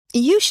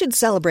You should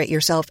celebrate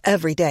yourself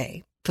every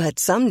day, but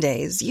some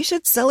days you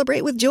should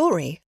celebrate with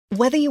jewelry.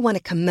 Whether you want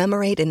to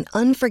commemorate an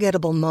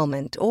unforgettable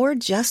moment or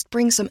just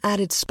bring some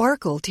added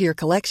sparkle to your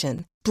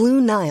collection,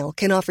 Blue Nile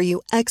can offer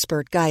you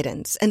expert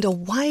guidance and a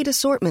wide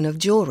assortment of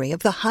jewelry of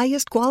the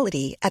highest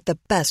quality at the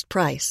best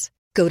price.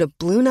 Go to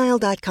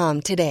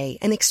BlueNile.com today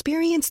and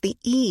experience the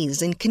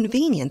ease and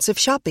convenience of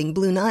shopping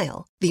Blue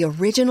Nile, the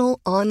original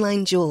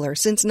online jeweler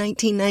since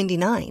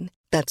 1999.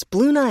 That's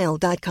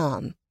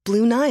BlueNile.com.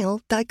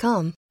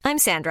 BlueNile.com. I'm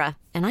Sandra,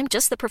 and I'm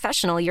just the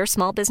professional your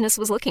small business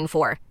was looking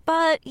for.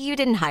 But you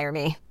didn't hire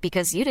me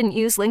because you didn't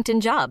use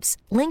LinkedIn Jobs.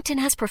 LinkedIn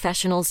has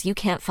professionals you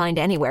can't find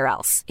anywhere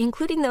else,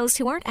 including those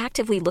who aren't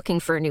actively looking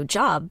for a new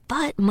job,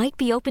 but might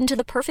be open to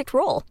the perfect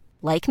role,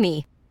 like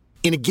me.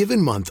 In a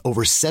given month,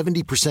 over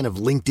 70% of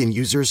LinkedIn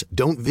users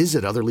don't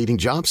visit other leading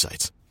job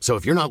sites. So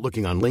if you're not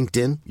looking on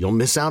LinkedIn, you'll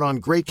miss out on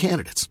great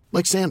candidates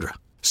like Sandra.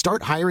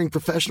 Start hiring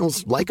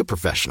professionals like a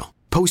professional.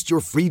 Post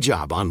your free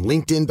job on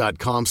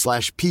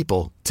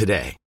linkedin.com/people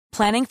today.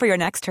 Planning for your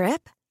next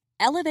trip?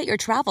 Elevate your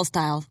travel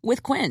style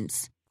with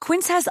Quince.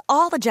 Quince has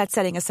all the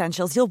jet-setting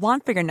essentials you'll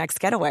want for your next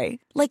getaway,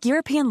 like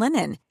European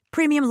linen,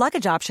 premium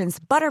luggage options,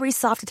 buttery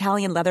soft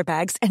Italian leather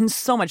bags, and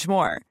so much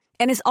more.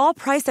 And is all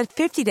priced at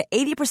 50 to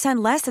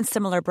 80% less than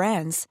similar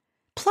brands.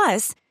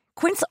 Plus,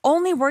 Quince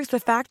only works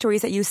with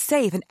factories that use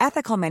safe and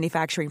ethical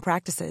manufacturing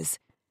practices.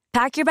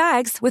 Pack your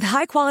bags with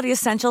high-quality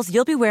essentials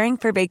you'll be wearing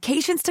for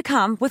vacations to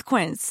come with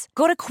Quince.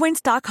 Go to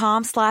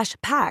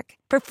quince.com/pack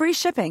for free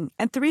shipping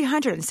and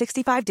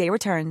 365-day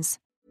returns.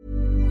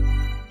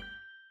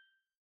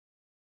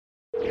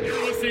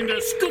 You're listening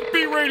to Scoop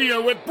B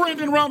Radio with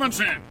Brandon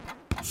Robinson.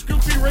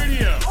 Scoop B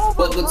Radio.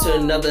 Welcome to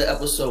another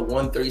episode.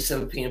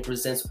 1:37 p.m.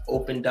 presents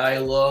Open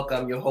Dialogue.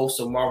 I'm your host,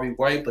 Omari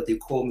White, but they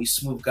call me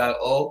Smooth Guy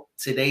O.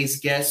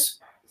 Today's guest,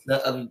 none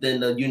other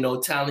than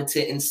the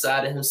talented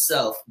insider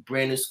himself,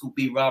 Brandon Scoop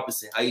B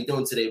Robinson. How you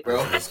doing today,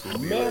 bro?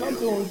 Man, I'm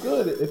doing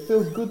good. It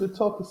feels good to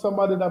talk to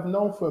somebody that I've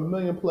known for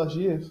 1,000,000+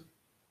 years.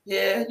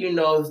 Yeah,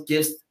 it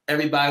gives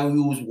everybody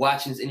who's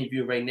watching this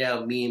interview right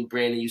now, me and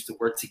Brandon used to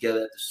work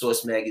together at the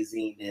Source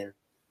magazine, and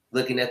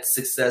looking at the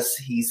success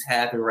he's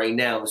having right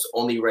now, it's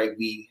only right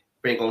we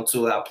bring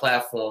onto our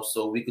platform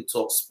so we could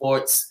talk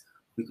sports,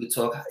 we could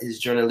talk his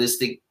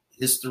journalistic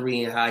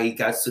history and how he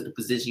got to the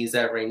position he's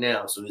at right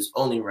now. So it's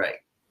only right.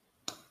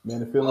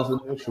 Man, the feelings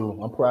are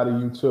mutual. I'm proud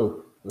of you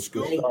too.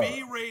 Scoop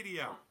B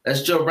Radio.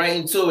 Let's jump right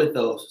into it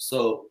though.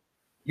 So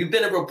you've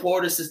been a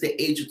reporter since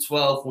the age of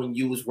 12 when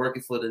you was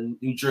working for the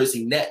New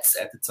Jersey Nets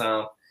at the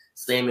time,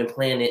 Slam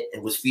Planet,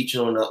 and was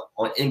featured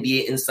on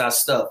NBA Inside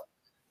Stuff.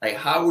 Like,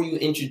 how were you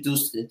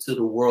introduced into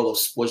the world of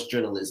sports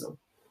journalism?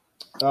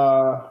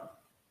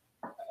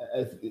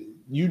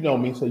 You know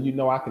me, so you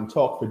know I can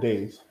talk for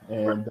days.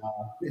 And,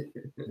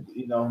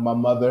 my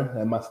mother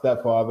and my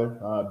stepfather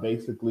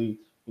basically,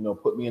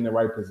 put me in the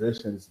right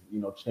positions,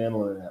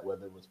 channeling that,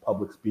 whether it was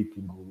public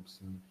speaking groups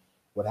and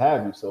what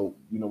have you. So,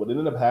 what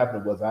ended up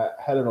happening was I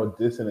had an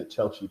audition at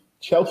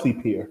Chelsea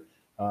Pier.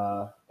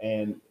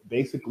 And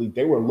basically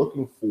they were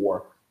looking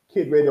for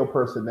kid radio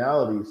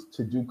personalities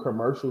to do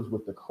commercials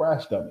with the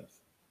Crash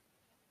Dummies.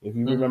 If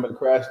you remember the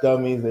Crash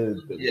Dummies, the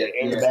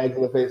bags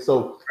in the face.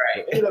 So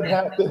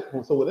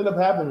what ended up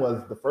happening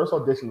was the first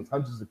audition was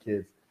hundreds of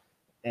kids,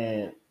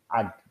 and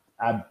I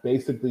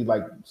basically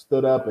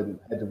stood up and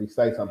had to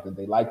recite something.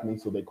 They liked me,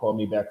 so they called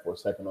me back for a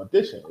second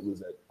audition. It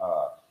was at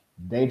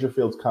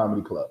Dangerfield's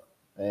Comedy Club,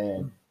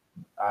 and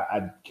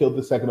I killed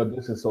the second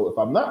audition. So if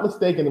I'm not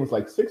mistaken, it was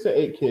 6 or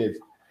 8 kids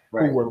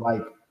who were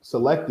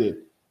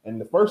selected. And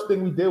the first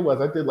thing we did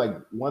was I did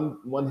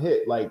one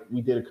hit.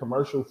 We did a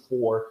commercial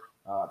for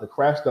the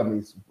Crash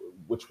Dummies,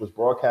 which was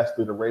broadcast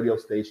through the radio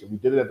station. We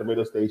did it at the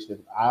radio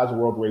station, Oz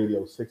World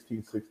Radio,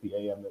 1660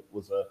 AM. It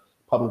was a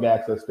public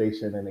access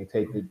station, and they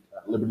taped it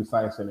at Liberty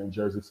Science Center in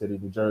Jersey City,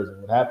 New Jersey.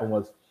 And what happened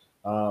was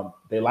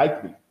they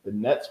liked me. The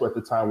Nets at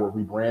the time were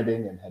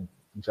rebranding and had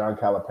John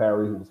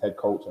Calipari, who was head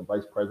coach and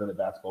vice president of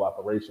basketball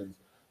operations,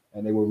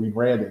 and they were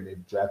rebranding. They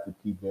drafted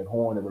Keith Van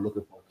Horn. They were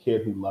looking for a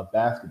kid who loved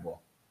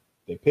basketball.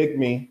 They picked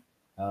me,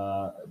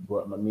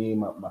 brought me and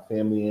my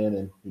family in,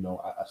 and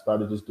I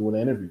started just doing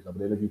interviews. I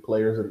would interview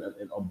players and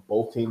on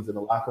both teams in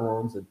the locker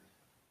rooms, and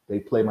they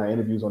play my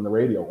interviews on the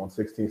radio on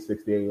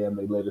 1660 AM.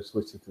 They later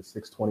switched it to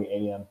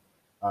 620 AM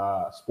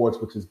Sports,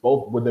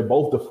 they're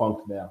both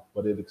defunct now,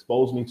 but it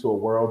exposed me to a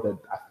world that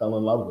I fell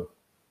in love with.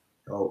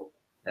 Oh,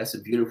 that's a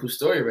beautiful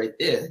story right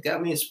there. It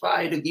got me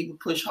inspired to even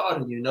push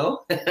harder, Yeah,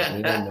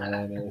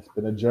 man, it's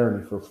been a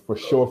journey for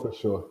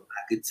sure.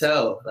 I could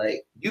tell.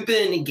 You've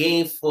been in the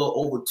game for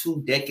over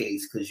 2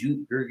 decades because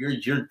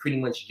you're pretty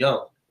much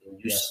young, and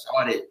you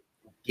started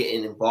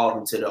getting involved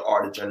into the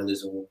art of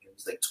journalism when you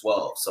was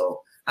 12.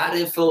 So how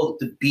did it feel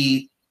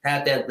to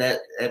have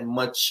that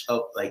much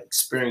of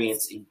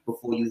experience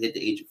before you hit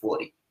the age of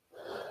 40?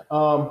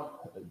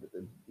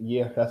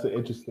 Yeah, that's an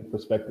interesting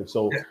perspective.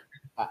 So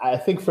I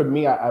think for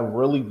me, I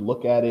really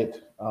look at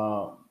it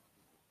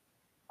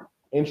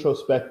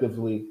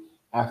introspectively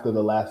after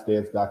the Last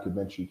Dance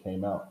documentary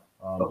came out.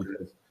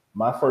 Because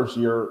My first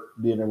year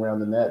being around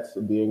the Nets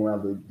and being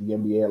around the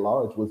NBA at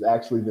large was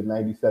actually the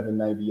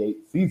 97-98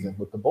 season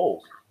with the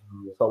Bulls.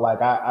 So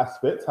like I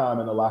spent time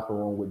in the locker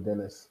room with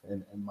Dennis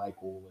and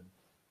Michael and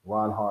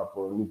Ron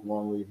Harper, Luke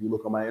Longley. If you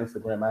look on my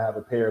Instagram, I have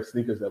a pair of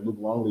sneakers that Luke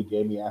Longley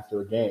gave me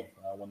after a game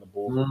when the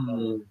Bulls were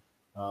playing.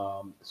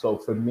 So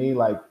for me,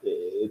 like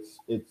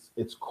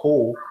it's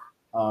cool.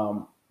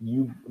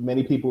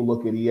 Many people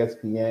look at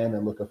ESPN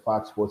and look at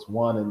Fox Sports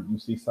 1 and you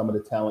see some of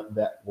the talent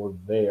that were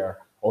there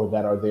or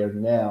that are there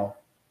now.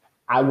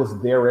 I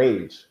was their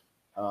age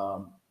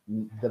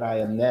that I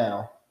am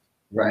now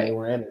when they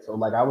were in it. So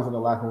like I was in the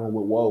locker room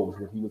with Woj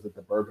when he was at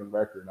the Bergen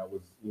Record. I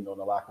was, in the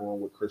locker room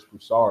with Chris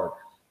Broussard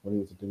when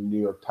he was at the New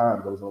York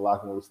Times. I was in the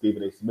locker room with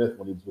Stephen A. Smith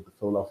when he was with the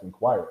Philadelphia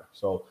Inquirer.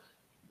 So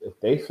if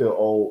they feel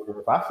old,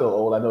 or if I feel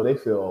old, I know they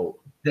feel old.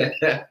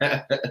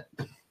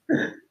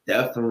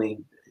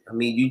 Definitely. I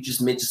mean, you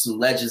just mentioned some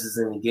legends that's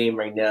in the game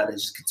right now that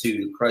just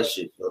continue to crush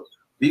it. So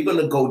we're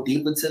gonna go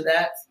deep into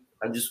that.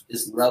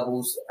 It's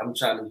levels. I'm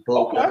trying to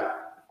build. Okay.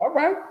 All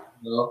right.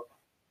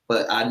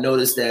 But I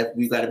noticed that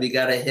we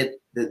gotta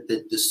hit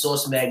the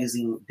Source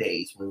Magazine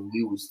days when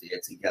we was there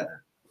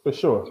together. For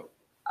sure.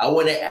 I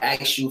want to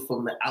ask you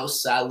from the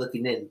outside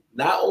looking in,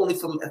 not only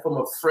from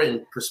a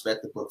friend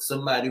perspective, but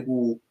somebody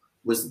who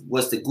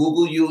was to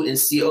Google you and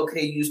see,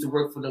 okay, you used to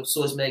work for the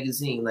Source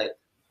Magazine. Like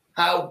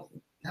how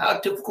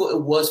difficult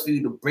it was for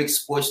you to break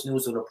sports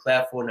news on a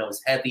platform that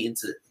was heavy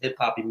into hip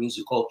hop and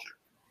music culture.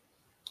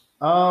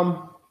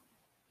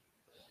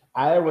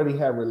 I already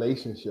had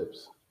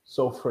relationships.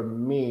 So for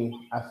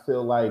me, I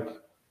feel like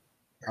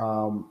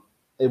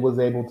it was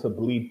able to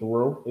bleed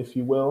through, if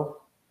you will.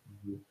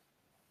 Mm-hmm.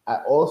 I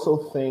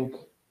also think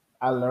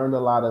I learned a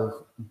lot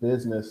of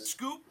business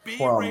from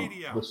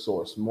the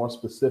Source, more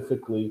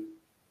specifically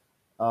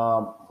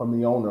from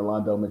the owner,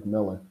 Londo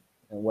McMillan.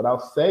 And what I'll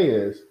say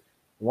is,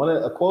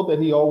 a quote that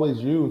he always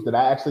used that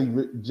I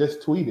actually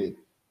just tweeted,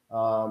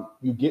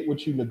 you get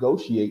what you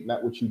negotiate,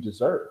 not what you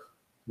deserve.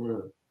 Yeah.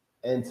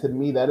 And to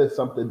me, that is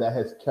something that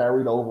has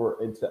carried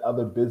over into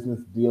other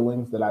business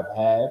dealings that I've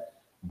had,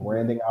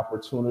 branding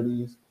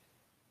opportunities,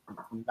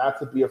 not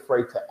to be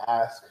afraid to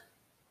ask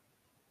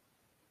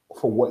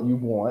for what you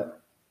want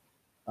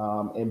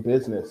in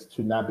business,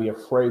 to not be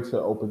afraid to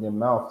open your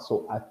mouth.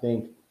 So I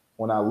think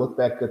when I look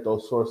back at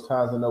those Source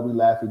times, I know we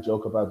laugh and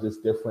joke about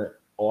just different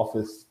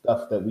office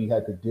stuff that we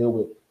had to deal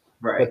with.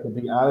 Right. But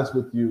to be honest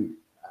with you,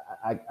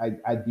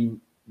 I'd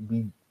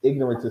be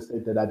ignorant to say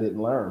that I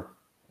didn't learn.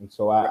 And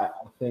so I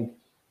think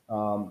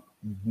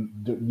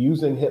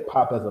using hip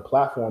hop as a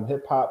platform,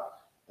 hip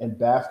hop and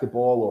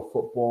basketball or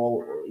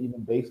football or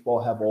even baseball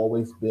have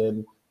always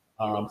been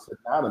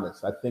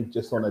synonymous. I think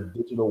just on a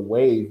digital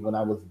wave when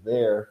I was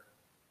there,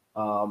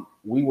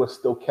 we were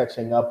still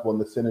catching up on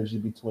the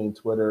synergy between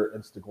Twitter,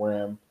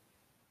 Instagram,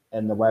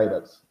 and the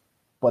write-ups.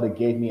 But it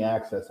gave me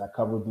access. I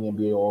covered the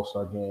NBA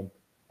All-Star Game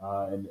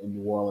in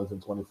New Orleans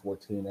in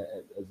 2014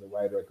 as a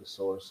writer at the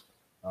Source.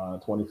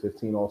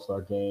 2015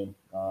 All-Star Game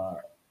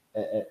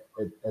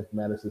at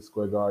Madison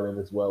Square Garden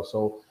as well.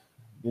 So,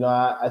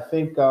 I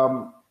think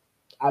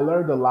I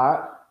learned a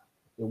lot.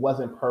 It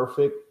wasn't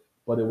perfect,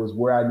 but it was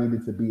where I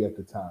needed to be at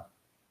the time.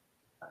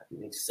 It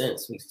makes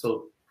sense. Makes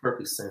total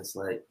perfect sense.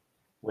 Like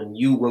when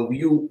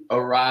you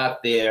arrived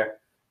there,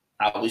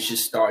 I was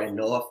just starting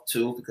off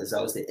too because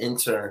I was the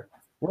intern.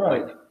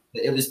 Right.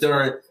 It was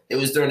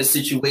during a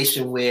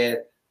situation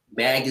where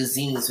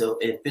magazines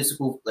and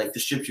physical like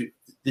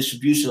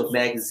distribution of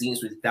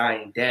magazines was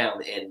dying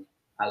down, and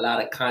a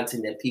lot of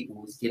content that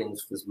people was getting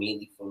was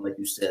mainly from, like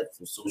you said,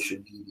 from social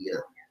media,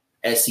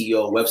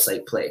 SEO,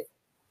 website play.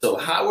 So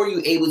how were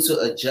you able to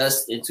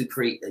adjust and to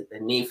create a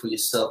name for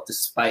yourself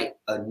despite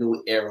a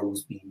new era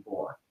was being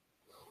born?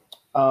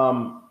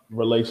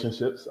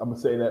 Relationships. I'm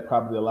gonna say that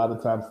probably a lot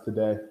of times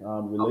today.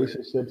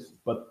 Relationships,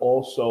 but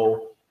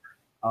also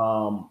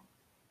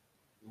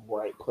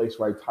right place,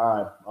 right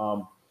time.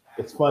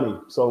 It's funny.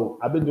 So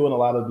I've been doing a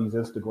lot of these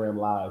Instagram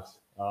lives.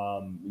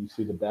 You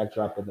see the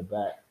backdrop in the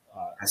back.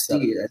 I see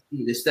it.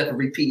 The Stephen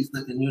Repeats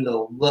looking,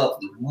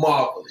 lovely,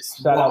 marvelous.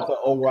 Shout out to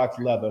Old Rocks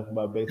Leather,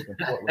 my based in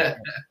Portland.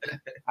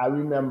 I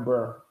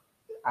remember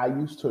I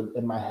used to,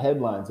 in my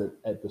headlines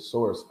at the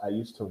Source, I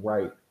used to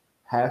write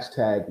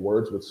hashtag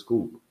Words with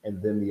Scoop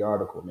and then the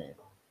article name.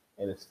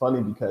 And it's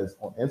funny because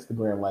on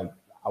Instagram, like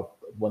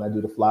when I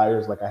do the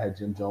flyers, like I had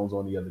Jim Jones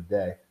on the other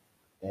day,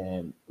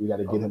 and we got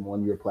to get him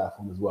on your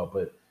platform as well.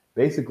 But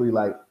basically,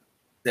 like,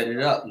 set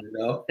it up,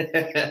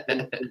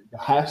 the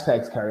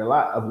hashtags carry a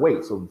lot of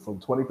weight. So from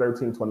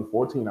 2013,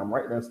 2014, I'm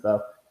writing that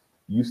stuff.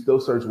 You still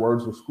search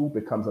Words with Scoop,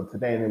 it comes up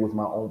today, and it was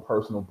my own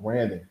personal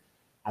branding.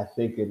 I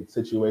think in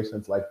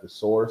situations like the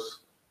Source,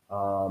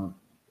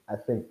 I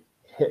think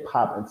hip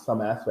hop in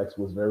some aspects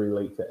was very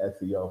late to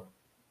SEO.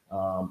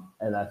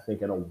 And I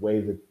think in a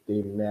way that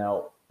they're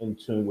now in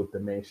tune with the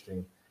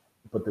mainstream.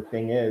 But the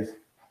thing is,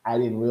 I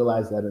didn't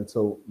realize that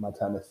until my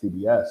time at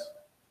CBS.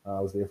 I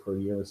was there for a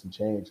year and some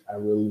change. I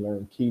really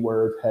learned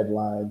keywords,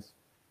 headlines,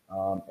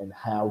 and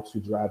how to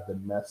drive the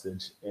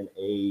message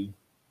in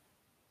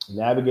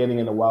navigating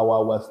in the wild,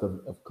 wild west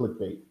of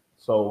clickbait.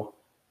 So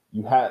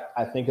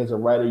I think as a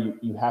writer,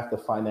 you have to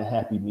find a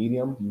happy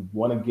medium. You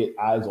want to get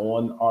eyes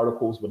on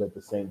articles, but at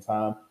the same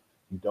time,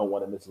 you don't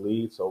want to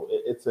mislead. So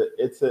it's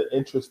an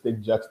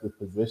interesting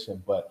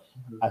juxtaposition. But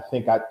I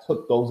think I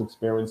took those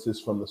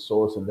experiences from the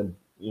source and then,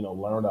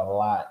 learned a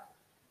lot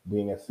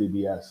being at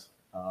CBS.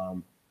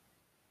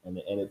 And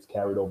it's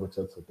carried over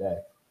till today.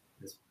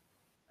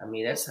 I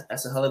mean, that's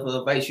a hell of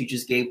advice you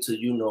just gave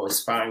to,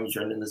 aspiring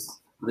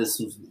journalists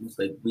who's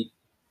like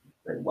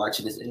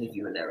watching this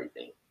interview and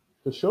everything.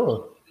 For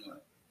sure.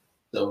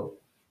 So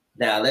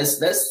now let's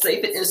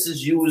say, for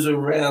instance, you was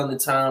around the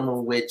time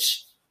in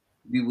which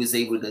we was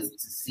able to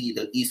see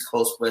the East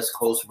Coast, West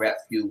Coast rap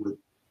feud with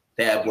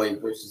Bad Boy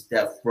versus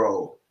Death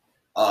Row.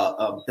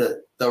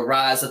 The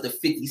rise of the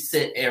 50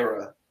 Cent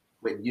era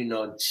with,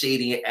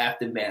 Shady and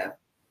Aftermath.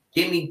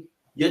 Give me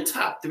your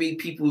top 3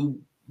 people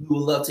you would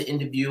love to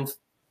interview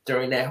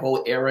during that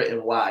whole era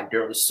and why,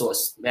 during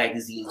Source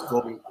Magazine's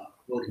Golden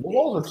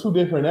Those are 2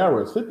 different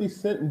eras. 50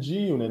 Cent and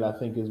G-Unit, I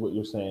think, is what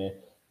you're saying.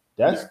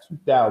 That's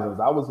 2000s.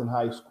 I was in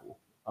high school.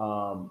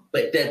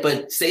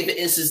 But say for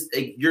instance,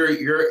 like your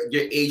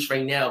age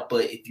right now,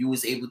 but if you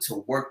was able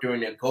to work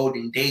during the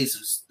golden days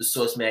of the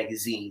Source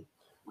Magazine.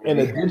 In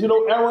a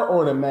digital era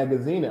or in a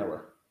magazine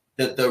era?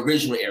 The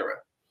original era.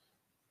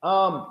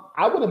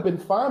 I would have been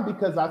fine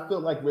because I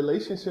feel like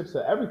relationships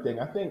are everything.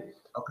 I think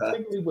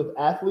particularly with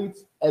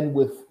athletes and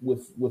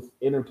with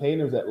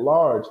entertainers at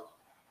large,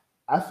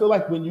 I feel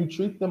like when you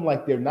treat them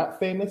like they're not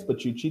famous,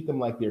 but you treat them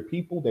like they're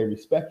people, they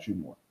respect you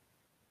more.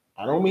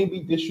 I don't mean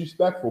be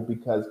disrespectful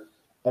because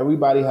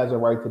everybody has a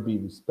right to be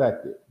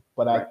respected.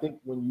 But I think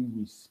when you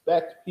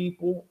respect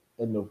people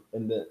and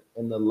the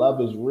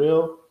love is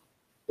real,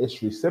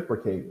 it's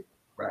reciprocated.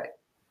 Right.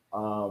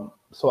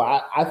 So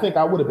I think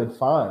I would have been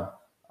fine.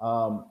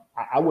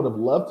 I would have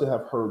loved to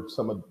have heard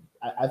some of.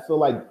 I feel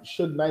like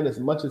Suge Knight, as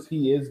much as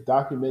he is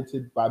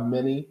documented by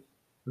many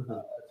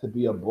to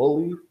be a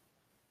bully,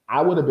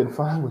 I would have been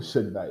fine with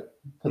Suge Knight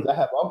because I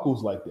have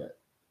uncles like that.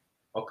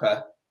 Okay.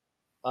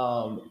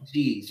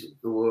 Geez,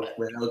 what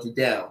held you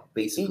down,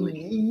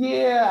 basically.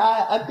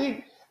 Yeah, I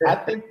think,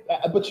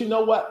 but you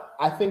know what?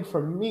 I think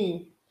for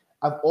me,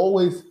 I've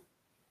always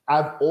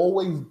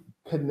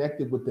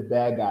connected with the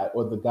bad guy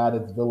or the guy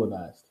that's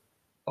villainized.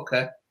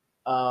 Okay.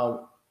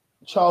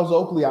 Charles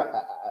Oakley,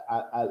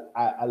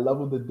 I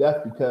love him to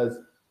death because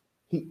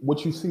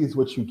what you see is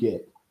what you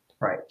get.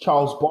 Right.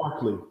 Charles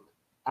Barkley,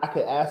 I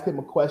could ask him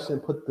a question,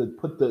 put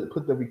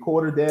the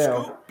recorder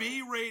down, Scoop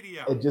B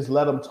Radio, and just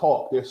let him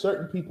talk. There's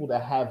certain people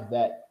that have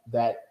that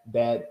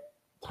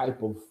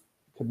type of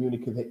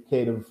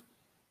communicative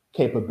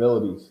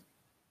capabilities.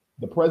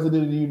 The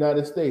President of the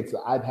United States,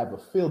 I'd have a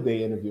field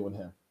day interviewing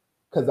him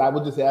because I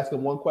would just ask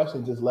him one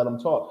question, just let him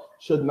talk.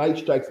 Suge Knight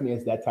strikes me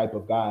as that type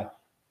of guy.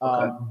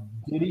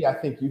 Diddy, I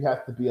think you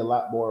have to be a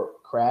lot more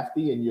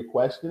crafty in your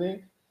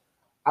questioning.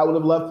 I would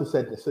have loved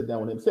to sit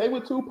down with him. Same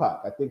with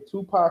Tupac. I think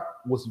Tupac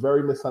was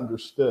very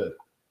misunderstood.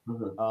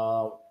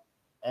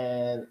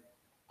 And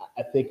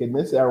I think in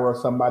this era,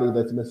 somebody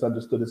that's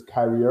misunderstood is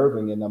Kyrie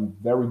Irving, and I'm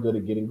very good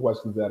at getting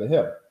questions out of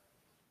him.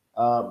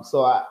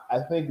 So I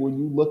think when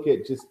you look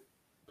at just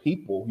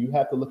people, you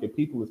have to look at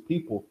people as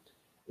people.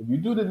 If you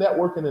do the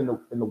networking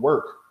and the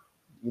work,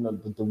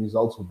 the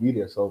results will be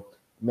there. So,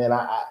 man,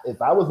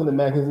 if I was in the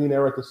magazine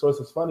era at the Source,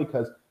 it's funny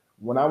because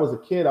when I was a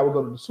kid, I would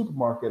go to the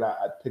supermarket.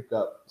 I'd pick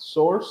up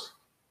Source,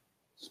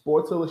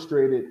 Sports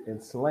Illustrated,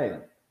 and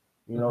Slam.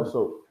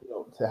 So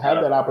to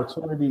have that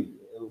opportunity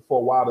for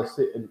a while to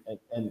sit and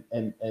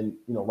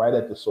write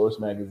at the Source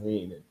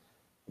magazine, it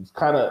was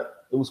kind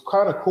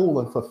of cool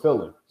and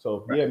fulfilling.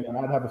 So yeah, man,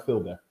 I'd have a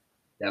field there.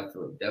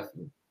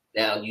 Definitely.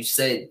 Now you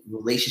said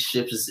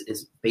relationships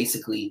is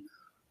basically,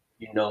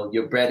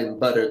 your bread and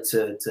butter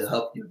to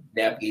help you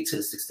navigate to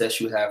the success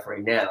you have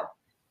right now.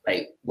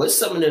 Like, what's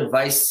some of the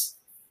advice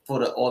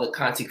for all the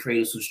content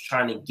creators who's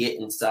trying to get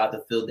inside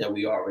the field that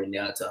we are right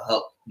now to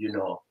help,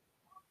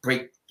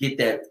 get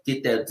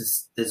that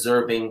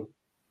deserving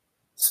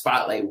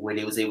spotlight where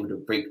they was able to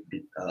break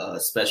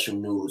special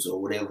news or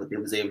whatever, they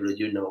was able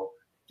to,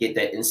 get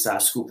that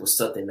inside scoop or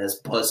something that's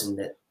buzzing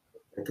that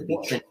could be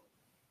trending.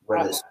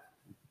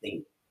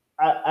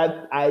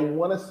 I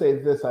want to say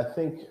this. I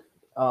think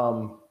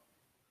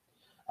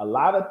a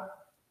lot of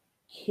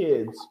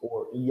kids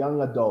or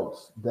young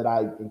adults that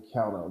I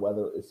encounter,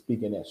 whether it's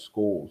speaking at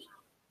schools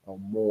or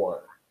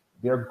more,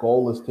 their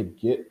goal is to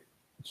get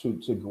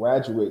to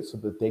graduate so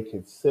that they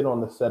can sit on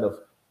the set of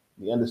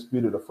The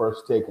Undisputed, The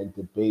First Take, and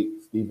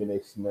debate Stephen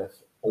A.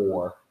 Smith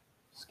or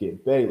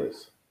Skip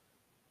Bayless.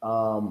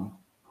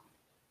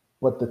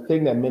 But the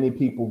thing that many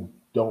people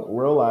don't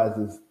realize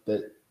is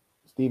that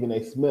Stephen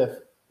A.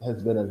 Smith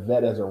has been a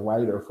vet as a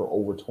writer for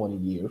over 20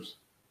 years,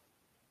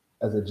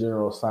 as a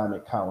general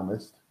assignment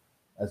columnist,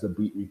 as a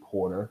beat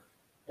reporter.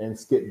 And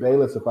Skip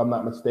Bayless, if I'm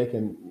not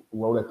mistaken,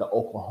 wrote at the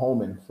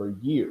Oklahoman for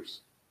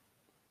years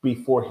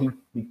before he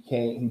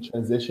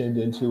transitioned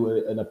into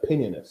an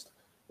opinionist.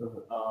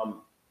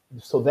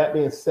 So that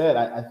being said,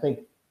 I think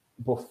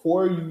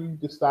before you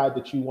decide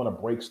that you want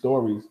to break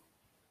stories,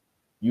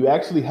 you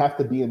actually have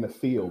to be in the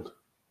field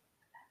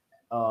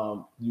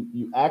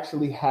you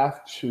actually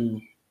have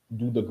to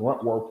do the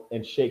grunt work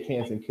and shake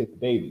hands and kiss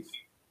babies.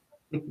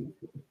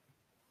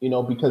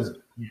 Because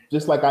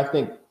just like I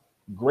think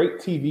great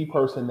TV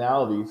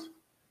personalities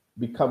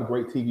become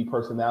great TV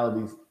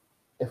personalities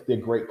if they're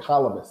great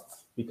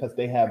columnists because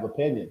they have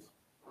opinions.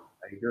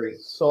 I agree.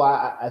 So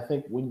I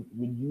think when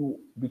you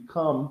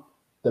become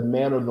the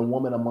man or the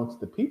woman amongst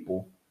the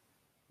people,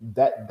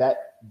 that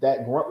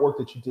grunt work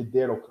that you did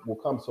there will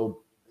come.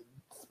 So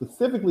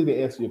specifically to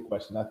answer your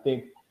question, I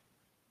think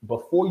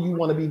before you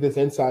want to be this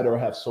insider or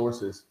have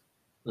sources,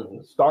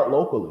 start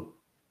locally.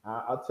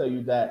 I'll tell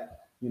you that,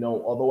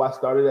 although I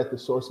started at the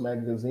Source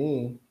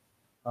magazine,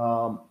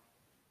 I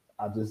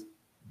just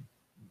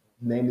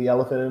named the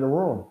elephant in the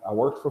room. I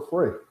worked for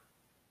free.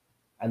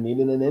 I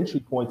needed an entry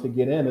point to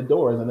get in the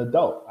door as an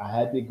adult. I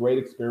had the great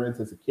experience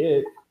as a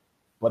kid,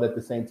 but at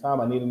the same time,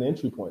 I needed an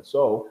entry point.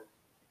 So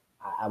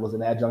I was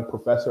an adjunct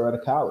professor at a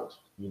college.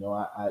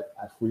 I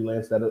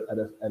freelanced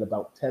at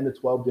about 10 to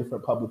 12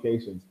 different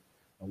publications.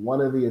 And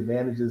one of the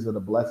advantages of the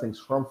blessings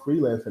from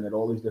freelancing at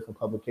all these different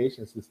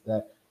publications is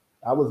that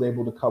I was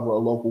able to cover a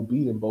local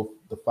beat in both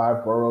the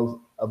 5 boroughs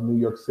of New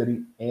York City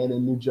and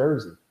in New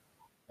Jersey.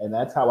 And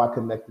that's how I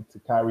connected to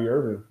Kyrie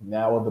Irving,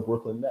 now of the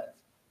Brooklyn Nets.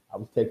 I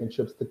was taking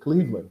trips to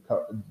Cleveland,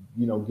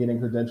 getting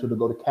credentialed to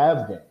go to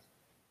Cavs games.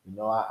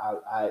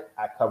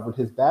 I covered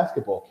his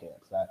basketball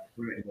camps.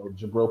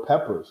 Jabril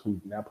Peppers,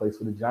 who now plays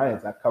for the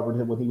Giants, I covered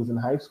him when he was in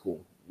high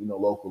school,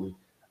 locally.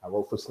 I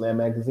wrote for Slam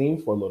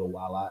Magazine for a little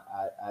while.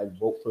 I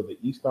wrote for the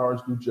East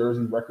Orange, New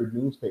Jersey Record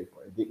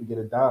newspaper and didn't get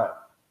a dime.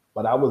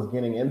 But I was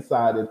getting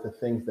insight into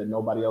things that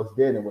nobody else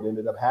did. And what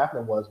ended up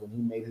happening was when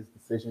he made his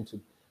decision to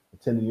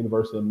attend the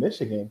University of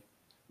Michigan,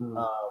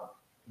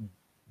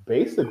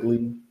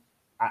 basically,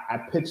 I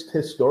pitched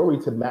his story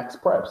to Max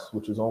Preps,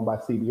 which was owned by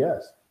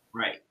CBS.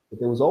 Right. But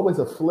there was always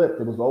a flip.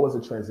 There was always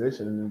a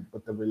transition,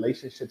 but the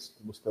relationships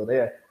were still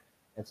there.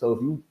 And so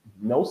if you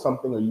know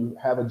something or you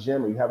have a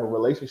gym or you have a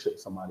relationship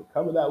with somebody,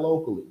 cover that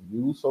locally.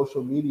 Use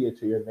social media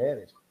to your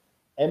advantage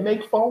and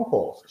make phone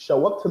calls.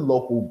 Show up to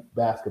local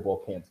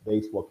basketball camps,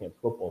 baseball camps,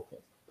 football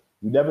camps.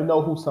 You never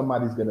know who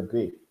somebody's going to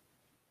be.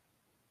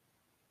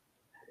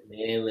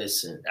 Man,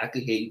 listen, I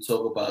could hear you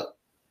talk about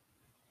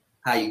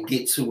how you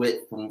get to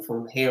it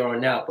from here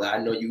on out, but I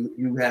know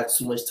you have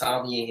too much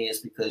time in your hands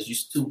because you're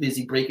too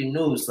busy breaking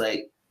news.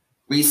 Like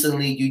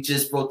recently, you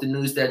just broke the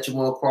news that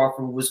Jamal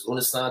Crawford was going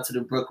to sign to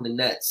the Brooklyn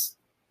Nets,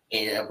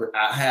 and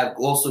I have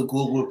also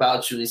Googled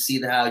about you and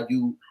see how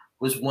you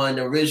was one of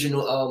the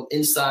original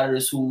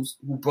insiders who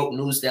broke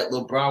news that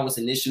LeBron was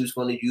initially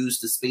going to use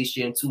the Space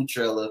Jam 2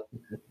 trailer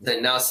to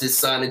announce his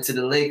signing to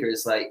the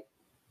Lakers. Like,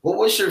 what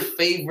was your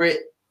favorite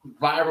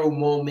viral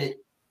moment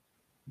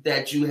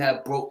that you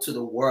have broke to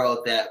the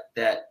world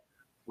that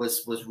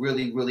was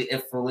really, really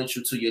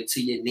influential to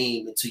your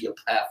name and to your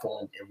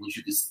platform, and which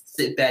you could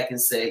sit back and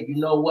say, you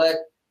know what,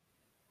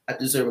 I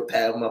deserve a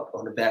pat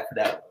on the back for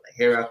that one.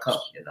 Here I come,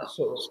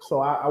 So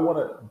I want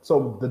to.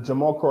 So the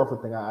Jamal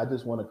Crawford thing, I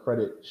just want to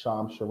credit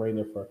Shams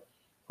Charania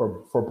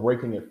for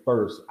breaking it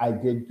first. I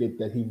did get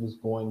that he was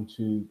going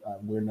to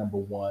wear number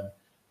 1,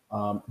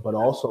 but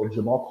also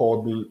Jamal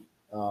called me.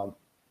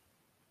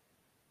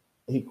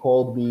 He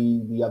called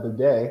me the other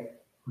day.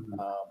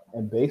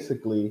 And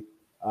basically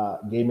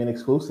gave me an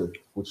exclusive,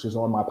 which is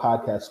on my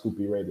podcast,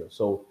 Scoopy Radio.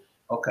 So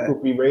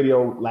Scoopy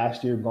Radio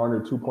last year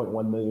garnered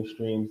 2.1 million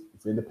streams.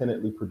 It's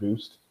independently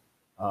produced.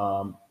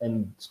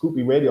 And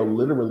Scoopy Radio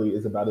literally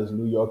is about as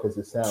New York as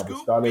it sounds. It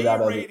started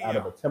out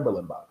of a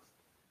Timberland box.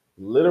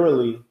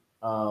 Literally,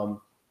 I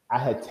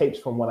had tapes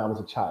from when I was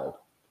a child.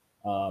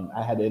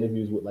 I had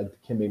interviews with like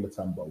Dikembe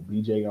Mutombo,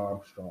 B.J.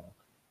 Armstrong,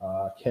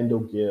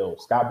 Kendall Gill,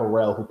 Scott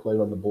Burrell, who played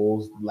on the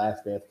Bulls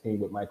Last Dance team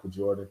with Michael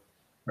Jordan.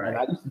 Right. And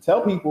I used to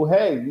tell people,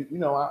 hey,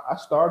 I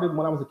started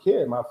when I was a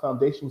kid. My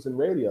foundation was in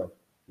radio.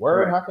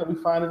 Word, how can we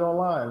find it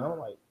online? And I'm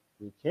like,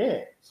 we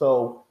can't.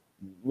 So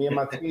me and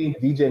my team,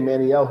 DJ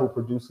Maniel, who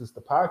produces the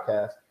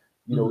podcast,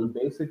 we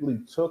basically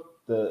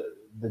took the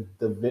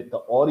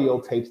audio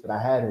tapes that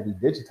I had and we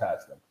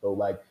digitized them. So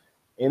like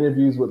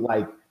interviews with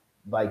like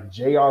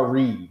J.R.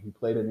 Reed, who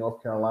played in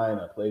North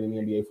Carolina, played in the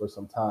NBA for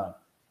some time.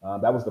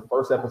 That was the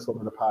first episode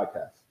of the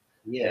podcast.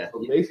 Yeah.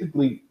 So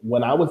basically,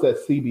 when I was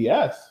at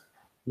CBS,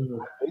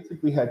 I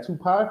basically had 2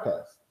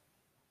 podcasts.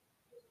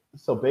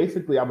 So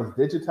basically, I was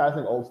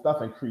digitizing old stuff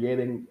and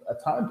creating a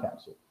time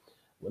capsule.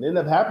 What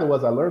ended up happening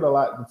was I learned a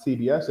lot at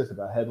CBS just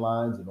about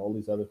headlines and all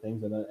these other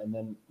things. And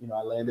then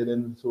I landed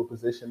into a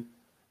position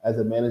as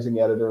a managing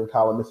editor and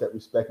columnist at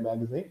Respect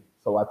Magazine.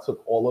 So I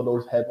took all of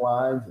those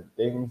headlines and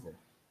things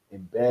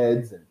and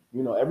embeds and,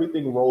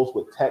 everything rolls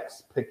with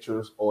text,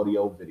 pictures,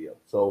 audio, video.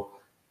 So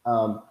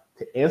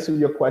to answer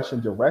your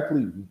question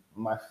directly,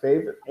 my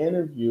favorite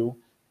interview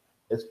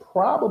is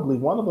probably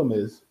one of them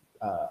is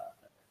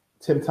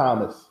Tim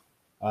Thomas,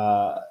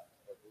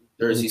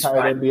 Jersey's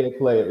retired NBA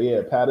player.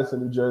 Yeah,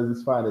 Patterson, New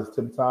Jersey's finest.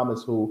 Tim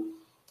Thomas, who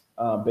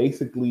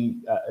basically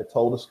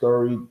told a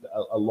story,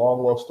 a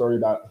long story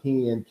about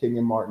he and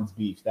Kenyon Martin's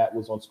beef. That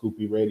was on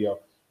Scoopy Radio.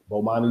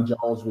 Bomani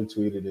Jones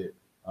retweeted it.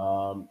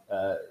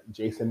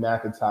 Jason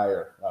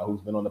McIntyre,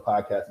 who's been on the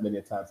podcast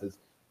many times, has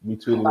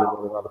retweeted an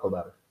article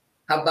about it.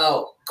 How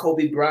about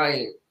Kobe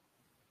Bryant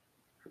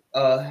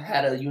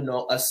had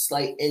a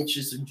slight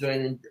interest in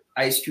joining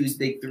Ice Cube's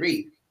Big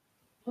Three?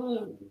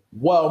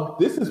 Well,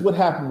 this is what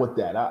happened with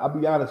that. I'll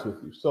be honest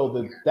with you.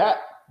 So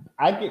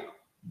I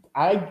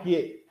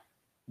get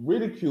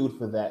ridiculed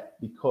for that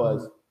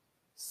because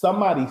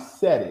somebody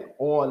said it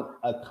on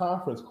a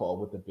conference call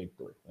with the Big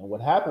Three. And what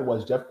happened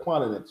was Jeff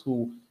Quantinitz,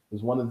 who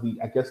is one of the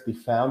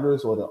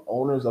founders or the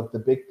owners of the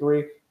Big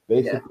Three,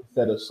 basically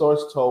said a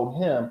source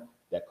told him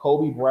that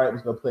Kobe Bryant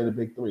was going to play the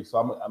Big Three. So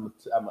I'm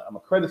gonna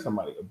credit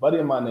somebody. A buddy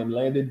of mine named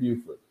Landon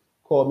Buford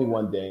called me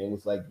one day and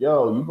was like,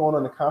 "Yo, you going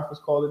on a conference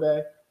call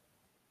today?"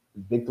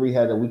 The Big Three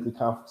had a weekly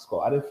conference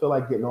call. I didn't feel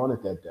like getting on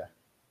it that day.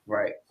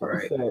 Right.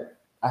 I said,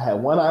 I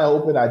had one eye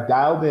open. I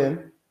dialed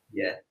in.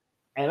 Yeah.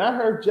 And I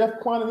heard Jeff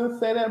Quantinitz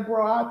say that,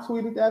 bro. I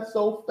tweeted that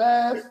so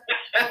fast.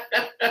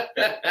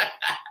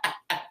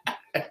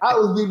 I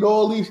was getting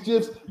all these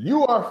gifs.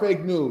 You are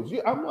fake news.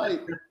 I'm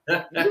like,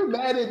 you're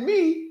mad at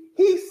me.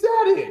 He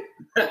said it.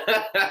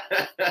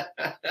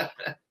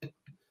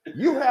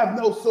 You have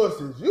no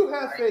sources. You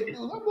have fake news.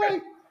 I'm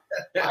like,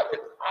 I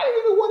didn't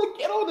even want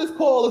to get on this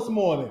call this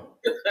morning.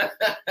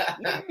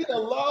 Leave me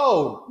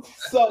alone.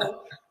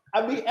 So,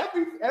 I mean,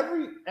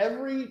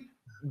 every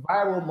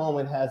viral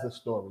moment has a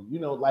story. You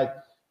know, like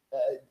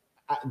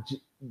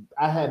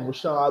I had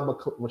Rashawn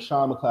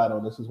McLeod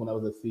on. This is when I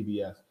was at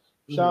CBS.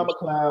 Rashawn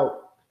McLeod,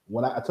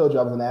 when I told you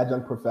I was an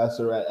adjunct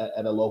professor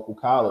at a local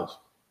college,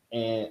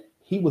 and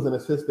he was an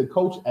assistant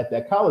coach at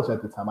that college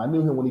at the time. I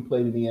knew him when he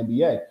played in the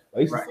NBA. I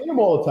used to see him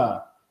all the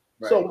time.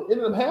 Right. So what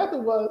ended up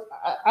happening was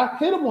I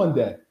hit him one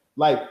day.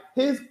 Like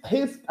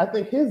I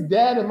think his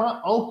dad and my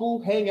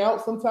uncle hang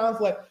out sometimes.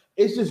 Like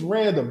it's just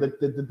random,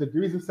 the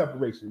degrees of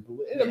separation. But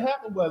what ended up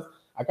happening was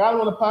I got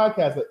him on the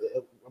podcast.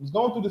 I was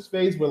going through this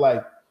phase where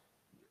like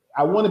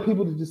I wanted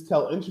people to just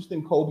tell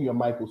interesting Kobe or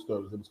Michael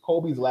stories. It was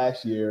Kobe's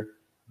last year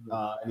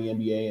in the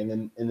NBA,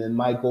 and then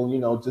Michael, you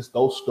know, just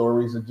those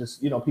stories are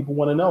just, you know, people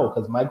want to know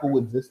because Michael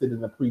existed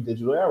in a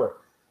pre-digital era.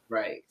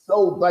 Right. So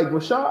like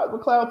Rashawn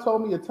McLeod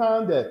told me a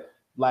time that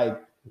like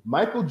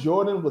Michael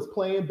Jordan was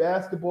playing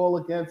basketball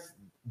against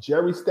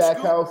Jerry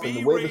Stackhouse, and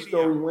the way the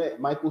story went,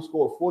 Michael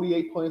scored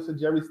 48 points for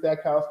Jerry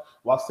Stackhouse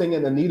while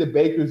singing Anita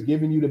Baker's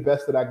 "Giving You the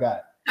Best That I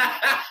Got."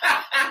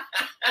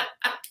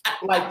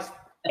 Like,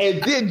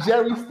 and then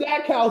Jerry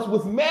Stackhouse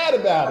was mad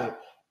about it.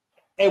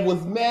 And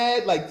was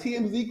mad, like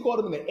TMZ called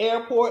him in the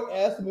airport,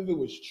 asked him if it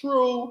was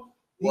true.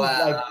 He's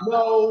like,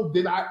 no.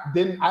 Then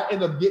I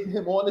ended up getting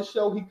him on the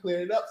show. He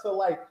cleared it up. So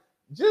like,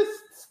 just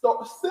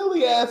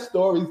silly ass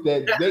stories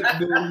that they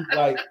do,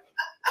 like,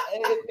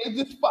 they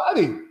just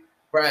funny.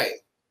 Right.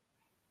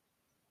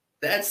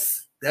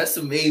 That's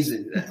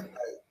amazing.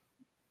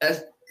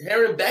 That's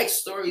hearing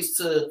backstories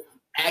to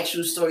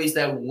actual stories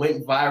that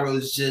went viral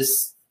is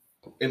just,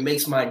 it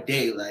makes my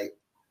day. Like,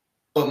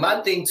 but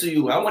my thing to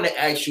you, I want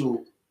to ask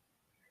you.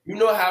 You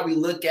know how we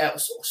look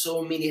at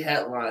so many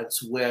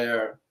headlines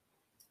where,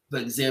 for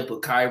example,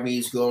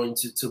 Kyrie's going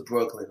to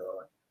Brooklyn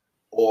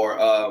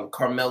or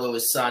Carmelo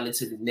is signed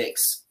to the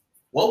Knicks.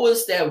 What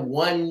was that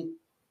one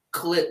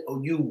clip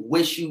you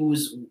wish you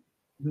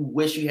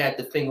had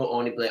the finger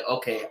on it? Like,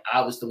 okay,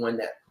 I was the one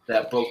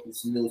that broke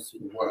this news to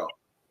the world.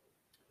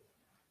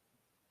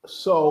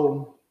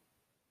 So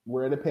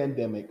we're in a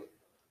pandemic.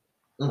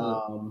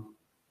 I'm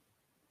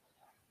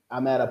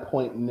at a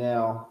point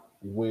now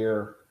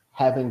where,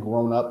 having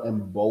grown up in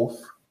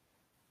both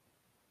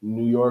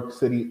New York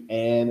City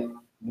and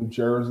New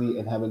Jersey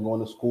and having gone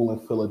to school in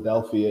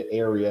Philadelphia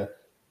area,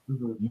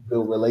 you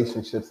build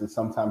relationships, and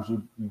sometimes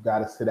you got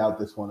to sit out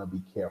this one and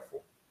be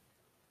careful.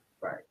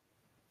 Right.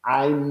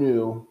 I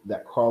knew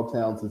that Karl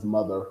Towns'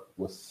 mother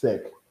was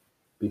sick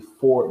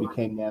before it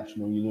became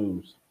national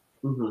news.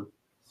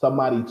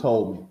 Somebody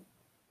told me,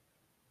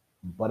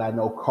 but I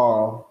know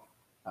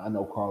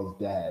Karl's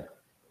dad.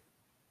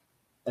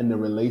 And the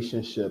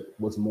relationship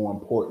was more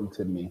important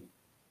to me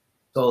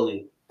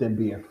than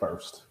being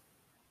first.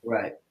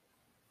 Right.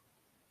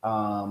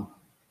 And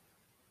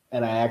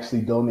I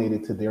actually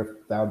donated to their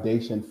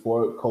foundation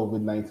for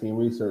COVID-19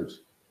 research.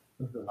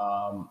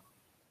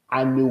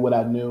 I knew what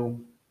I knew.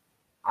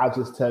 I'll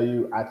just tell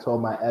you, I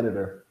told my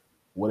editor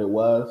what it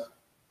was,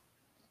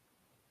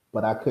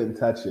 but I couldn't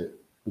touch it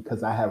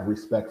because I have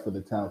respect for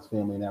the Towns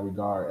family in that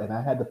regard. And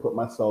I had to put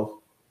myself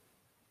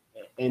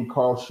in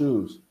Karl's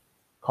shoes.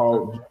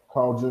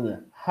 Karl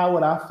Jr. How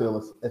would I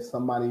feel if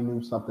somebody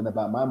knew something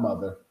about my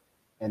mother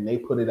and they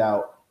put it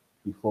out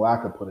before I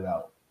could put it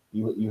out?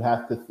 You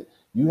have to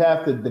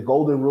the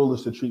golden rule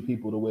is to treat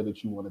people the way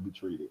that you want to be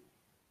treated.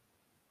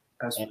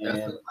 That's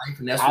life,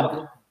 and that's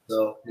what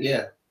so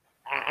yeah.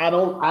 I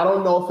don't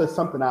know if it's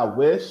something I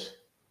wish,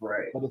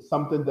 right? But it's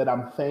something that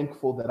I'm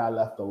thankful that I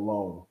left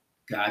alone.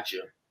 Gotcha.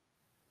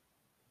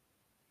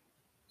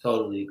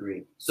 Totally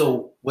agree.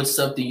 So what's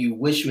something you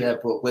wish you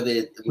had brought, whether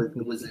it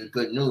was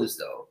good news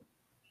though?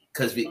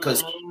 Because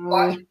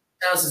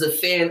Towns is a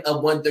fan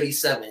of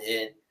 137,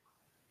 and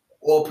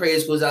all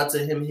praise goes out to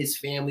him, his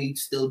family,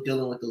 still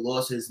dealing with the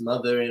loss of his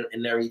mother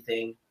and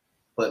everything.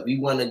 But we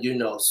want to,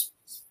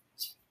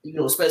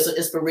 special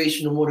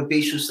inspirational,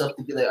 motivational stuff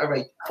to be like, all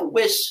right, I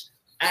wish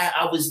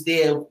I was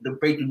there to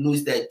break the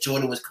news that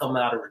Jordan was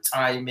coming out of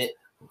retirement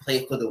to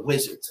play for the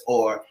Wizards.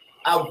 Or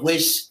I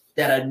wish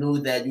that I knew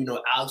that,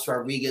 Alex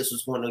Rodriguez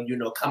was going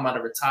to, come out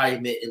of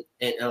retirement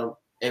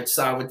and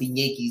sign with the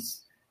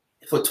Yankees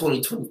for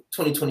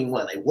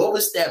 2021. Like, what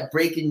was that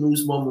breaking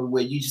news moment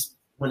where you just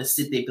want to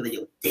sit there and be like,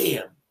 yo,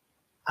 damn,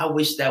 I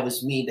wish that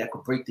was me that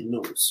could break the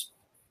news.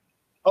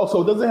 Oh,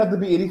 so it doesn't have to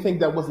be anything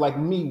that was like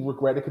me,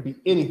 regret. It could be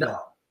anything. No,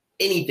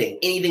 anything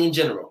in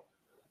general.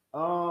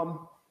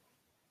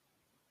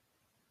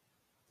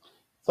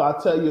 So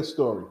I'll tell you a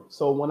story.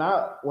 So when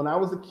I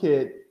was a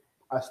kid,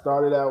 I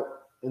started out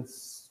in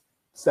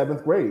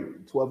 7th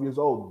grade, 12 years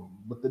old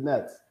with the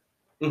Nets.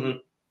 Mm-hmm.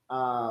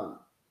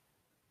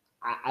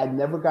 I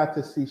never got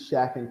to see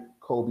Shaq and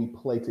Kobe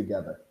play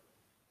together,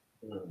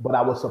 but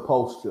I was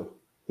supposed to.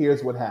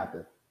 Here's what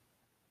happened.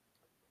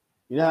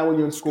 You know how when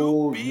you're in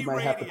school, you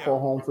might have to call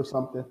home for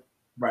something?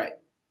 Right.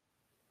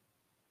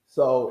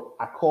 So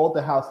I called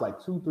the house like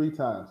 2-3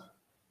 times.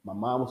 My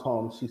mom was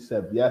home. She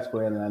said, yes,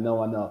 Brandon, I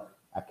know.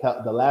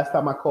 The last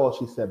time I called,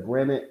 she said,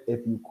 Brandon,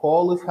 if you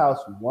call this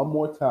house one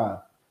more time,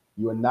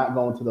 you are not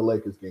going to the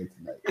Lakers game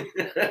tonight.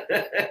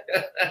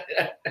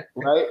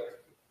 Right?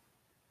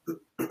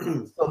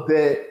 So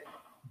then,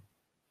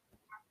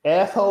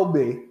 asshole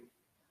me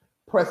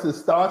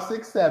presses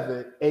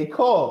 *67 and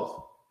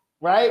calls,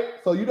 right?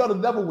 So the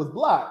number was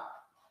blocked.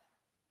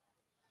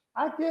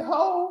 I get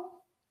home.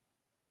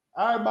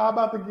 All right, Mom, I'm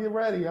about to get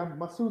ready.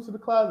 My suit's in the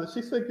closet.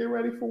 She said, get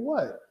ready for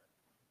what?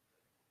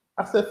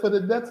 I said, for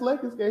the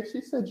Nets-Lakers game.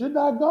 She said, you're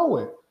not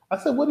going. I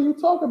said, what are you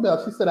talking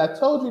about? She said, I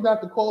told you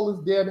not to call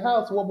this damn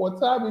house one more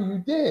time, and you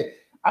did.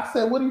 I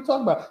said, what are you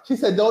talking about? She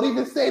said, don't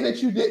even say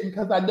that you didn't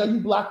because I know you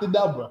blocked the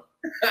number.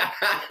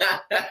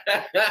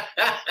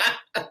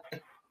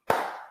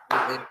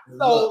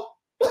 So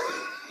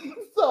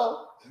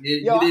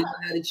you didn't know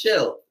how to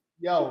chill.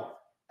 Yo,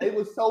 it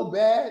was so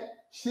bad.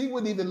 She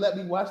wouldn't even let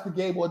me watch the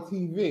game on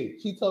TV.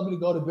 She told me to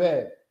go to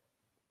bed.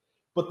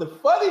 But the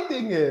funny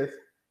thing is,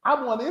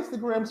 I'm on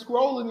Instagram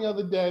scrolling the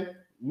other day,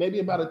 maybe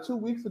about 2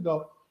 weeks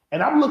ago,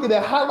 and I'm looking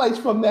at highlights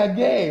from that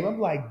game. I'm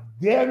like,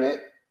 damn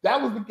it,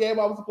 that was the game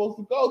I was supposed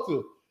to go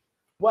to.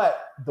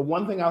 But the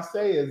one thing I'll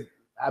say is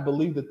I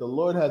believe that the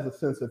Lord has a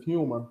sense of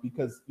humor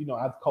because,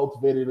 I've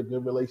cultivated a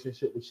good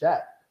relationship with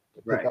Shaq.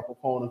 Pick up a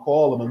phone and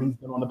call him, and he's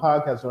been on the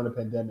podcast during the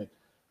pandemic.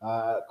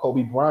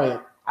 Kobe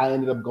Bryant, I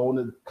ended up going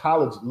to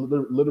college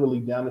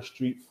literally down the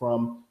street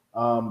from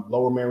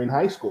Lower Marion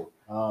High School.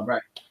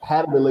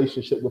 Had a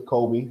relationship with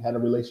Kobe, had a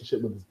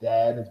relationship with his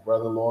dad, his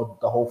brother-in-law,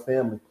 the whole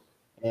family.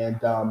 And,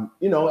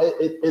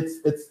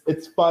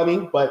 it's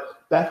funny,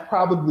 but that's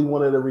probably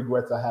one of the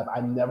regrets I have.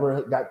 I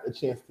never got a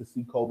chance to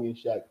see Kobe and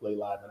Shaq play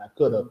live, and I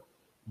could have,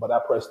 but I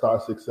pressed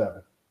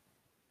 *67.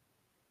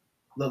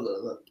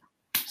 Look.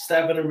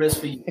 Slap on the wrist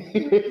for you.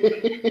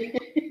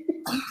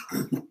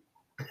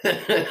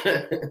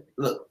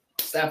 Look,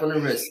 slap on the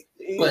wrist.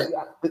 But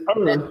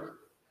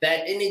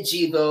that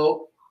energy,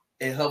 though,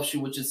 it helps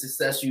you with your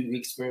success you're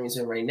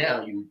experiencing right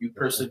now. You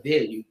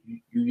persevere. You're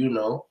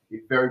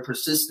very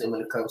persistent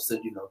when it comes to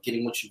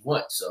getting what you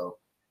want. So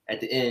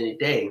at the end of the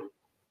day,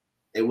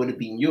 it would have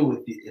been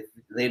you if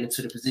you landed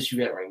into the position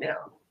you're at right now.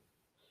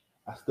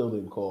 I still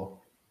didn't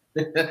call.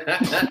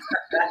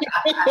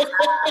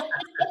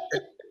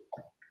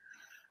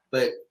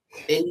 But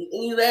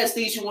any last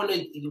things you want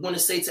to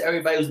say to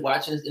everybody who's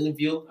watching this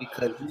interview,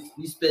 because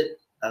we spit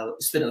a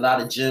lot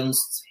of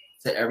gems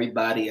to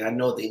everybody. I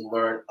know they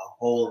learned a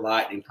whole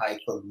lot. They probably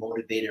feel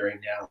motivated right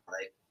now.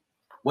 Like,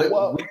 where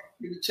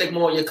you check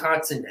more of your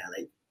content now?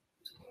 Like,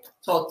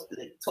 talk to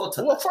us.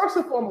 Well, first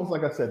and foremost,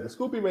 like I said, the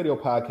Scoop B Radio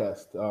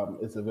podcast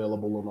is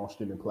available on all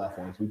streaming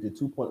platforms. We did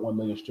 2.1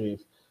 million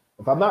streams.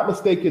 If I'm not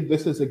mistaken,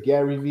 this is a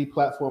Gary Vee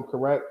platform,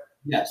 correct?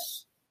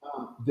 Yes.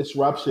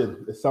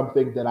 Disruption is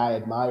something that I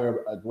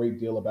admire a great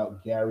deal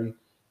about Gary.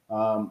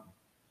 And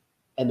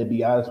to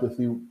be honest with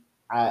you,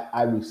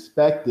 I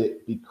respect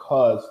it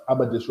because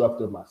I'm a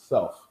disruptor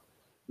myself.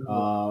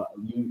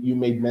 Mm-hmm. You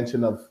made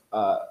mention of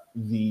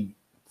the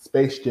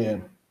Space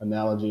Jam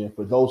analogy. And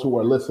for those who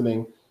are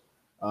listening,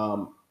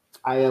 I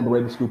am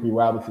Brandon Scoopy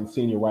Robinson,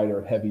 senior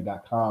writer at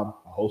Heavy.com.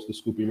 I host the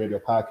Scoopy Radio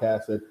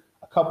podcast. And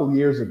a couple of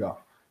years ago,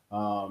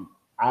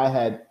 I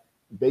had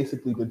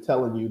basically been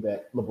telling you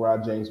that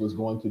LeBron James was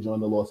going to join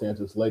the Los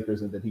Angeles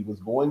Lakers and that he was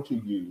going to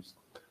use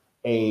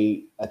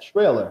a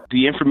trailer.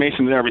 The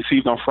information that I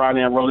received on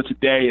Friday, I wrote it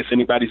today. If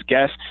anybody's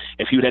guess,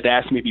 if you had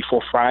asked me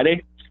before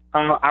Friday,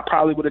 I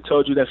probably would have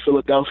told you that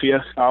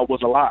Philadelphia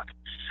was a lock.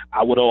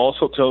 I would have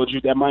also told you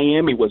that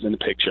Miami was in the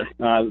picture.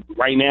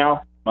 Right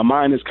now, my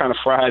mind is kind of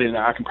fried, and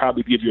I can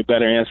probably give you a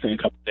better answer in a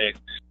couple of days.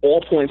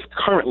 All points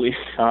currently,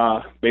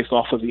 based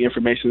off of the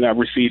information that I've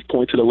received,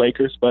 point to the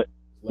Lakers, but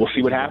we'll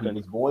see what happens.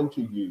 He's going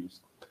to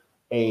use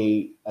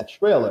a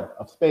trailer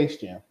of Space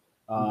Jam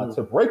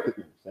to break the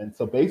news. And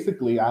so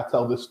basically, I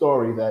tell this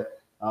story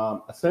that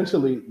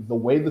Essentially, the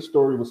way the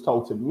story was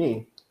told to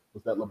me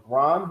was that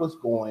LeBron was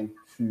going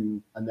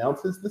to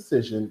announce his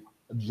decision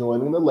of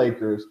joining the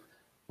Lakers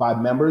by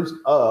members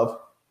of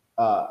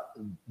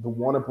the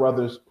Warner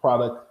Brothers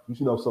product,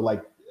 so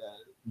like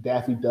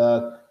Daffy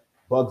Duck,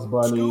 Bugs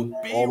Bunny,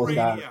 all those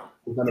guys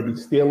were going to be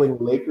stealing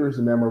Lakers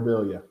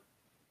memorabilia.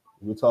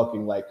 We're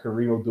talking like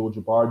Kareem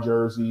Abdul-Jabbar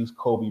jerseys,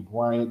 Kobe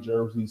Bryant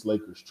jerseys,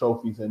 Lakers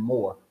trophies, and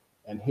more.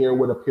 And here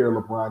would appear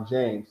LeBron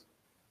James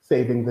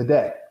saving the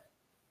day.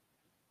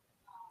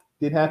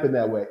 Didn't happen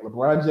that way.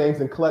 LeBron James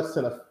and Clutch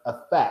sent a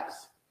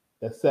fax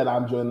that said,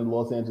 I'm joining the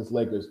Los Angeles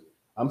Lakers.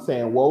 I'm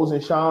saying Woj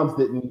and Shams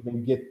didn't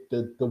even get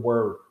the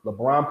word.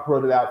 LeBron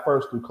put it out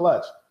first through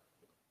Clutch.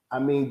 I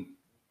mean,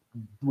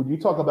 when you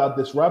talk about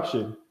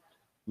disruption,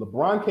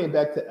 LeBron came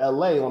back to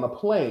LA on a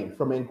plane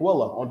from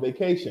Anguilla on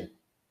vacation.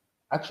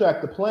 I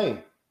tracked the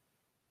plane.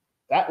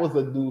 That was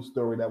a news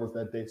story that was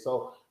that day.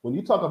 So when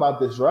you talk about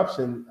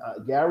disruption,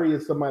 Gary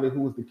is somebody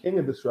who is the king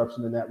of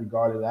disruption in that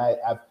regard. And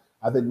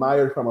I've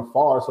admired from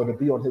afar. So to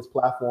be on his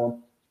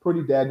platform,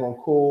 pretty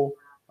daggone cool.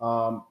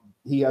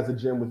 He has a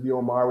gym with Yo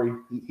Mari.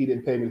 He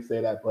didn't pay me to say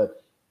that,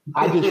 but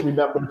I just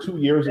remember 2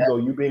 years ago,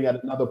 you being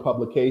at another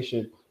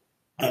publication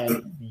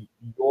and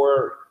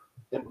your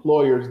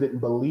employers didn't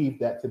believe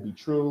that to be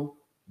true,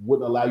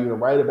 wouldn't allow you to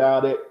write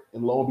about it.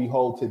 And lo and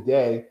behold,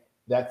 today,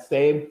 that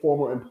same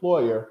former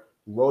employer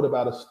wrote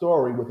about a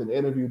story with an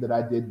interview that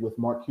I did with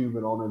Mark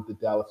Cuban, owner of the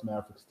Dallas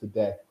Mavericks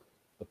today.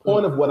 The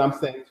point of what I'm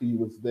saying to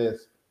you is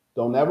this: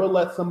 don't ever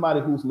let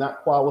somebody who's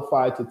not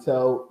qualified to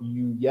tell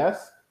you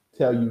yes,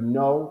 tell you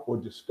no, or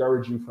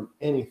discourage you from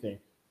anything.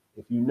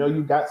 If you know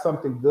you got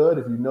something good,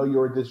 if you know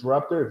you're a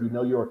disruptor, if you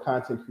know you're a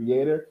content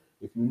creator,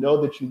 if you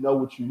know that you know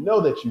what you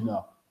know that you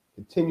know,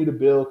 continue to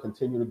build,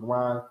 continue to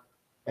grind.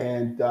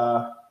 And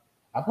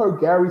I've heard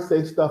Gary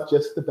say stuff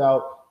just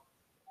about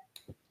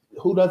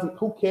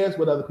who cares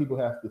what other people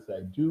have to say?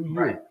 Do you?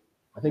 Right.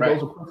 I think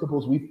those are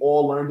principles we've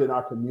all learned in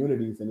our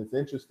communities, and it's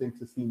interesting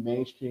to see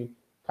mainstream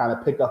kind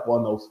of pick up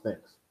on those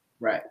things.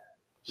 Right.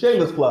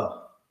 Shameless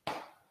plug.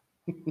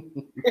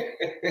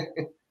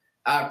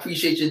 I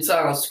appreciate your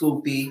time,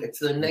 Scoopy.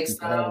 Until next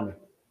time,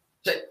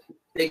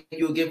 thank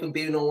you again for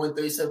being on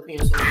 137 p.m.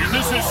 And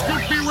this is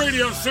Scoopy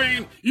Radio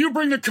saying, you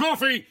bring the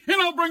coffee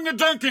and I'll bring the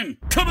Dunkin'.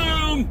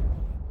 Kaboom!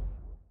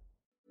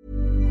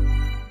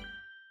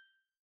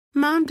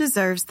 Mom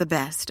deserves the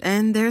best,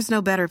 and there's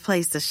no better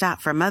place to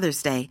shop for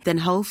Mother's Day than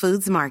Whole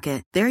Foods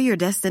Market. They're your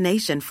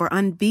destination for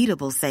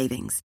unbeatable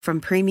savings, from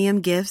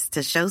premium gifts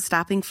to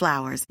show-stopping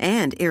flowers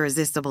and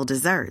irresistible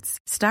desserts.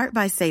 Start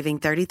by saving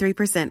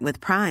 33% with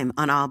Prime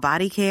on all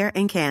body care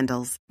and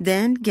candles.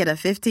 Then get a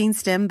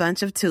 15-stem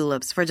bunch of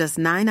tulips for just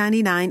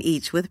 $9.99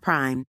 each with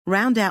Prime.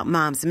 Round out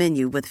Mom's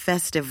menu with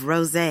festive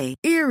rosé,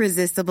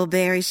 irresistible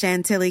berry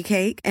chantilly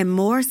cake, and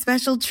more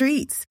special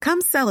treats.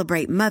 Come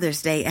celebrate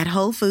Mother's Day at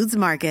Whole Foods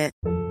Market.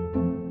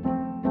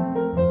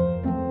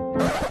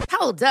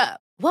 Hold up.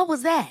 What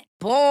was that?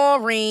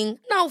 Boring.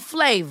 No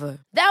flavor.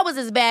 That was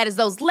as bad as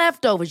those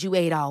leftovers you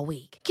ate all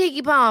week.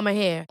 Keke Palmer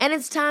here, and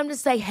it's time to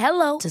say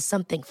hello to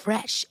something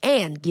fresh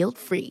and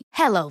guilt-free.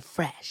 Hello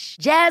Fresh.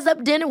 Jazz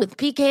up dinner with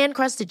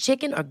pecan-crusted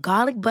chicken or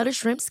garlic butter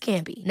shrimp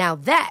scampi. Now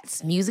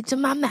that's music to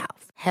my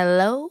mouth.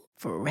 Hello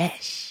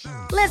Fresh.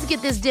 Let's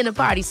get this dinner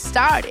party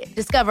started.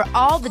 Discover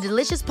all the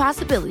delicious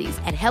possibilities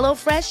at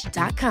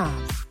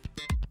HelloFresh.com.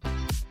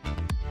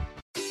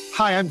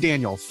 Hi, I'm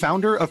Daniel,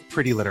 founder of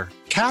Pretty Litter.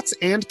 Cats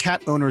and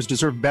cat owners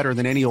deserve better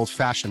than any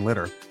old-fashioned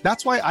litter.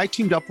 That's why I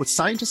teamed up with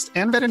scientists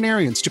and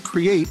veterinarians to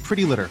create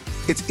Pretty Litter.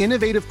 Its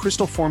innovative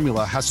crystal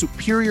formula has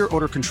superior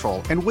odor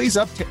control and weighs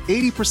up to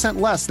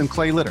 80% less than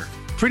clay litter.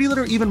 Pretty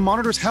Litter even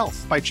monitors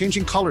health by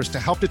changing colors to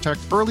help detect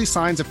early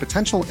signs of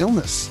potential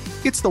illness.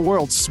 It's the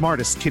world's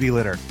smartest kitty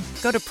litter.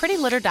 Go to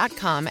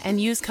prettylitter.com and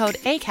use code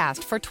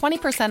ACAST for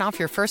 20% off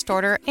your first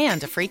order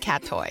and a free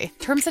cat toy.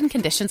 Terms and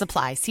conditions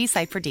apply. See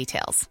site for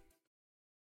details.